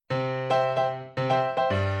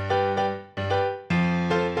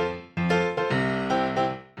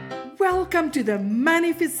Welcome to the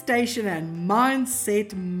Manifestation and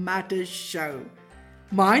Mindset Matters show.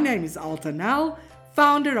 My name is Altanel,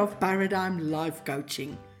 founder of Paradigm Life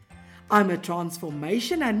Coaching. I'm a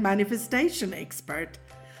transformation and manifestation expert,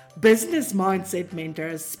 business mindset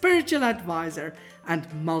mentor, spiritual advisor, and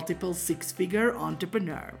multiple six-figure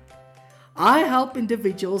entrepreneur. I help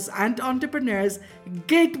individuals and entrepreneurs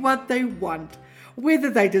get what they want, whether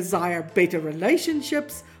they desire better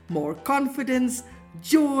relationships, more confidence,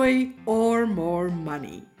 joy, or more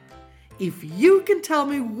money. If you can tell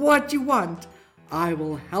me what you want, I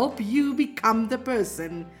will help you become the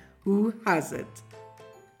person who has it.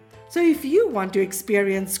 So if you want to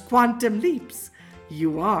experience quantum leaps,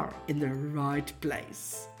 you are in the right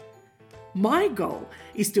place. My goal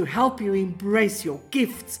is to help you embrace your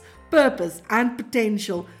gifts, purpose, and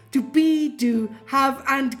potential to be, do, have,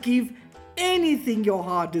 and give anything your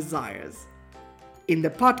heart desires. In the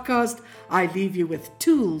podcast, I leave you with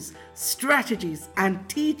tools, strategies, and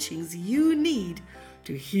teachings you need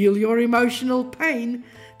to heal your emotional pain,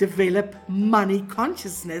 develop money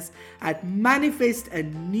consciousness, and manifest a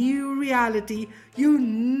new reality you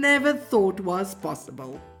never thought was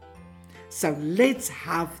possible. So let's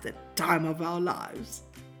have the time of our lives.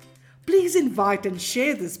 Please invite and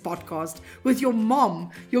share this podcast with your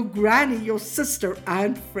mom, your granny, your sister,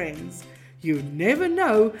 and friends. You never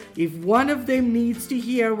know if one of them needs to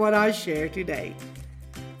hear what I share today.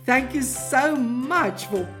 Thank you so much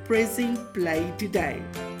for pressing play today.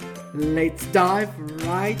 Let's dive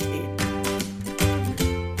right in.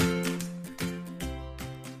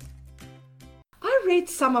 I read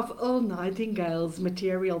some of Earl Nightingale's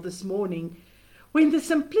material this morning when the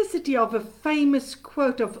simplicity of a famous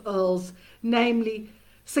quote of Earl's, namely,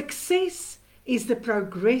 "Success is the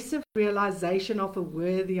progressive realization of a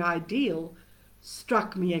worthy ideal,"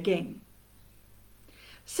 struck me again.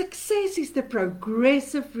 Success is the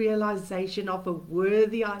progressive realization of a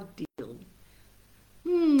worthy ideal.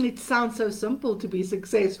 It sounds so simple to be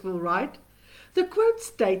successful, right? The quote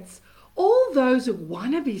states, all those who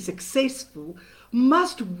want to be successful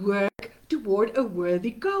must work toward a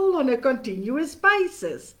worthy goal on a continuous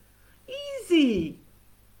basis. Easy.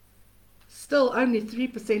 Still, only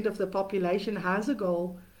 3% of the population has a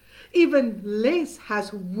goal. Even less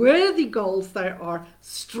has worthy goals they are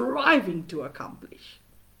striving to accomplish.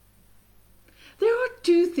 There are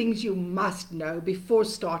two things you must know before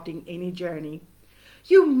starting any journey.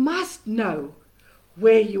 You must know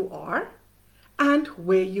where you are and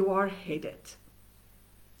where you are headed.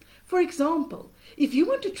 For example, if you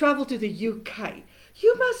want to travel to the UK,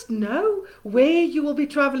 you must know where you will be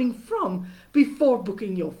traveling from before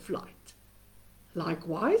booking your flight.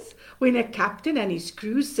 Likewise, when a captain and his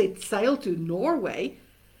crew set sail to Norway,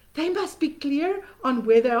 they must be clear on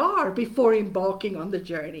where they are before embarking on the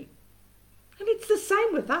journey. And it's the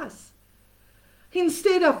same with us.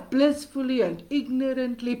 Instead of blissfully and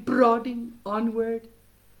ignorantly plodding onward,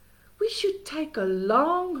 we should take a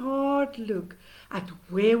long, hard look at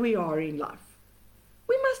where we are in life.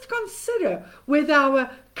 We must consider whether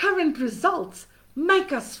our current results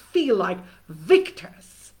make us feel like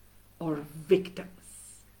victors or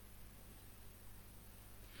victims.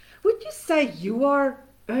 Would you say you are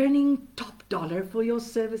earning top dollar for your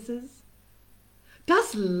services?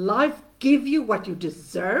 Does life give you what you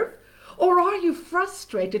deserve, or are you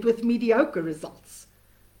frustrated with mediocre results?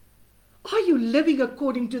 Are you living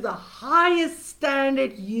according to the highest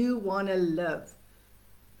standard you want to live?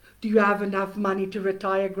 Do you have enough money to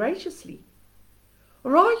retire graciously?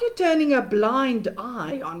 Or are you turning a blind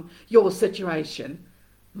eye on your situation,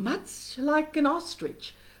 much like an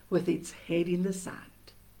ostrich with its head in the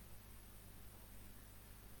sand?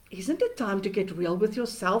 Isn't it time to get real with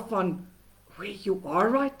yourself on where you are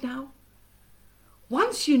right now?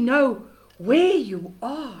 Once you know where you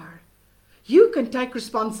are, you can take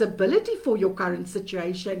responsibility for your current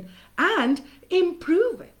situation and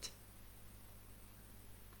improve it.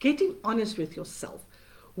 Getting honest with yourself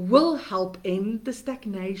will help end the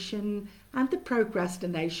stagnation and the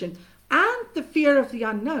procrastination and the fear of the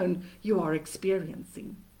unknown you are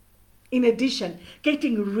experiencing. In addition,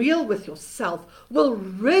 getting real with yourself will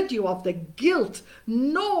rid you of the guilt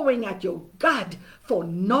gnawing at your gut for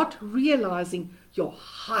not realizing your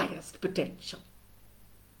highest potential.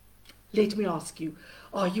 Let me ask you,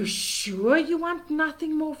 are you sure you want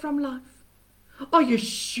nothing more from life? Are you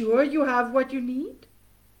sure you have what you need?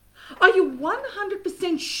 Are you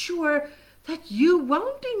 100% sure that you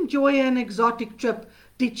won't enjoy an exotic trip,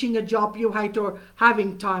 ditching a job you hate, or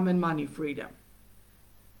having time and money freedom?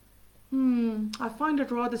 I find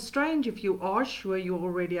it rather strange if you are sure you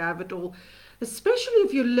already have it all, especially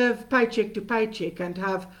if you live paycheck to paycheck and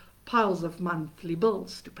have piles of monthly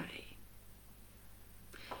bills to pay.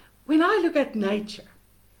 When I look at nature,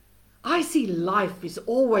 I see life is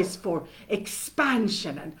always for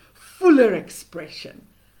expansion and fuller expression.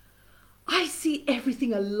 I see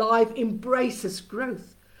everything alive embraces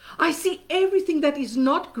growth. I see everything that is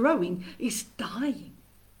not growing is dying.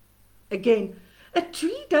 Again, a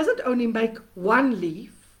tree doesn't only make one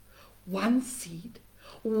leaf, one seed,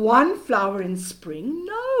 one flower in spring.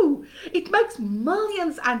 No, it makes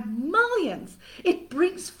millions and millions. It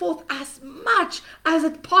brings forth as much as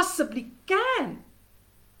it possibly can.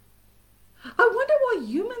 I wonder why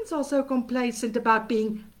humans are so complacent about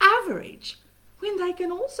being average when they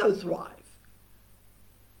can also thrive.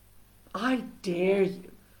 I dare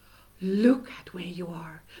you, look at where you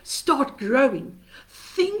are. Start growing.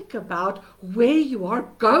 Think about where you are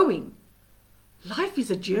going. Life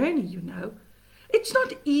is a journey, you know. It's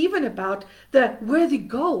not even about the worthy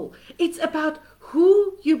goal. It's about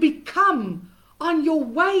who you become on your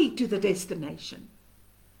way to the destination.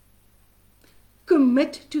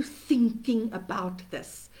 Commit to thinking about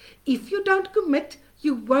this. If you don't commit,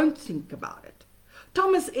 you won't think about it.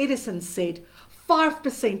 Thomas Edison said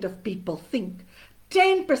 5% of people think,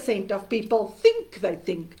 10% of people think they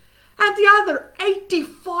think, and the other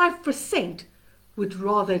 85% would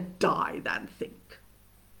rather die than think.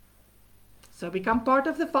 So become part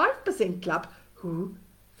of the 5% club who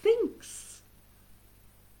thinks.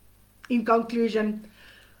 In conclusion,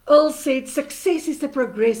 Earl said success is the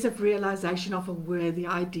progressive realization of a worthy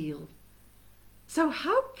ideal. So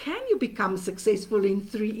how can you become successful in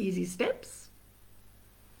 3 easy steps?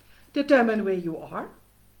 Determine where you are,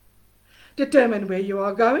 determine where you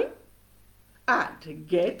are going, and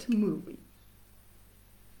get moving.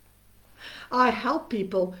 I help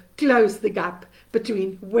people close the gap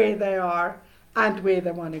between where they are and where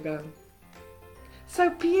they want to go. So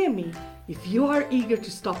PM me if you are eager to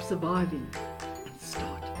stop surviving and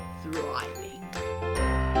start thriving.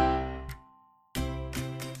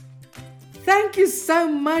 Thank you so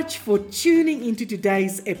much for tuning into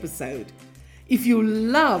today's episode. If you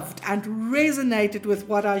loved and resonated with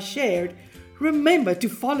what I shared, remember to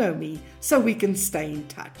follow me so we can stay in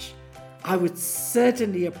touch. I would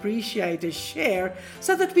certainly appreciate a share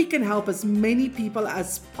so that we can help as many people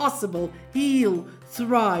as possible heal,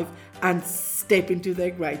 thrive, and step into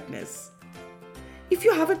their greatness. If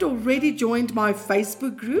you haven't already joined my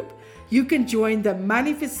Facebook group, you can join the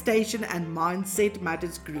Manifestation and Mindset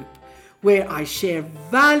Matters group, where I share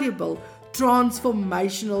valuable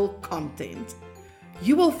transformational content.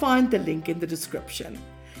 You will find the link in the description.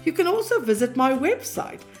 You can also visit my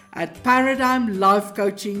website at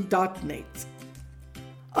paradigmlifecoaching.net.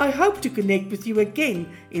 I hope to connect with you again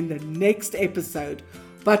in the next episode.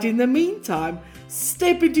 But in the meantime,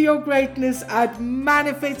 step into your greatness and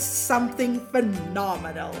manifest something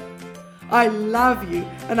phenomenal. I love you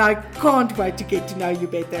and I can't wait to get to know you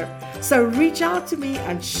better. So reach out to me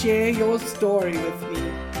and share your story with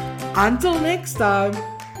me. Until next time,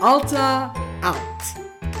 Alta out.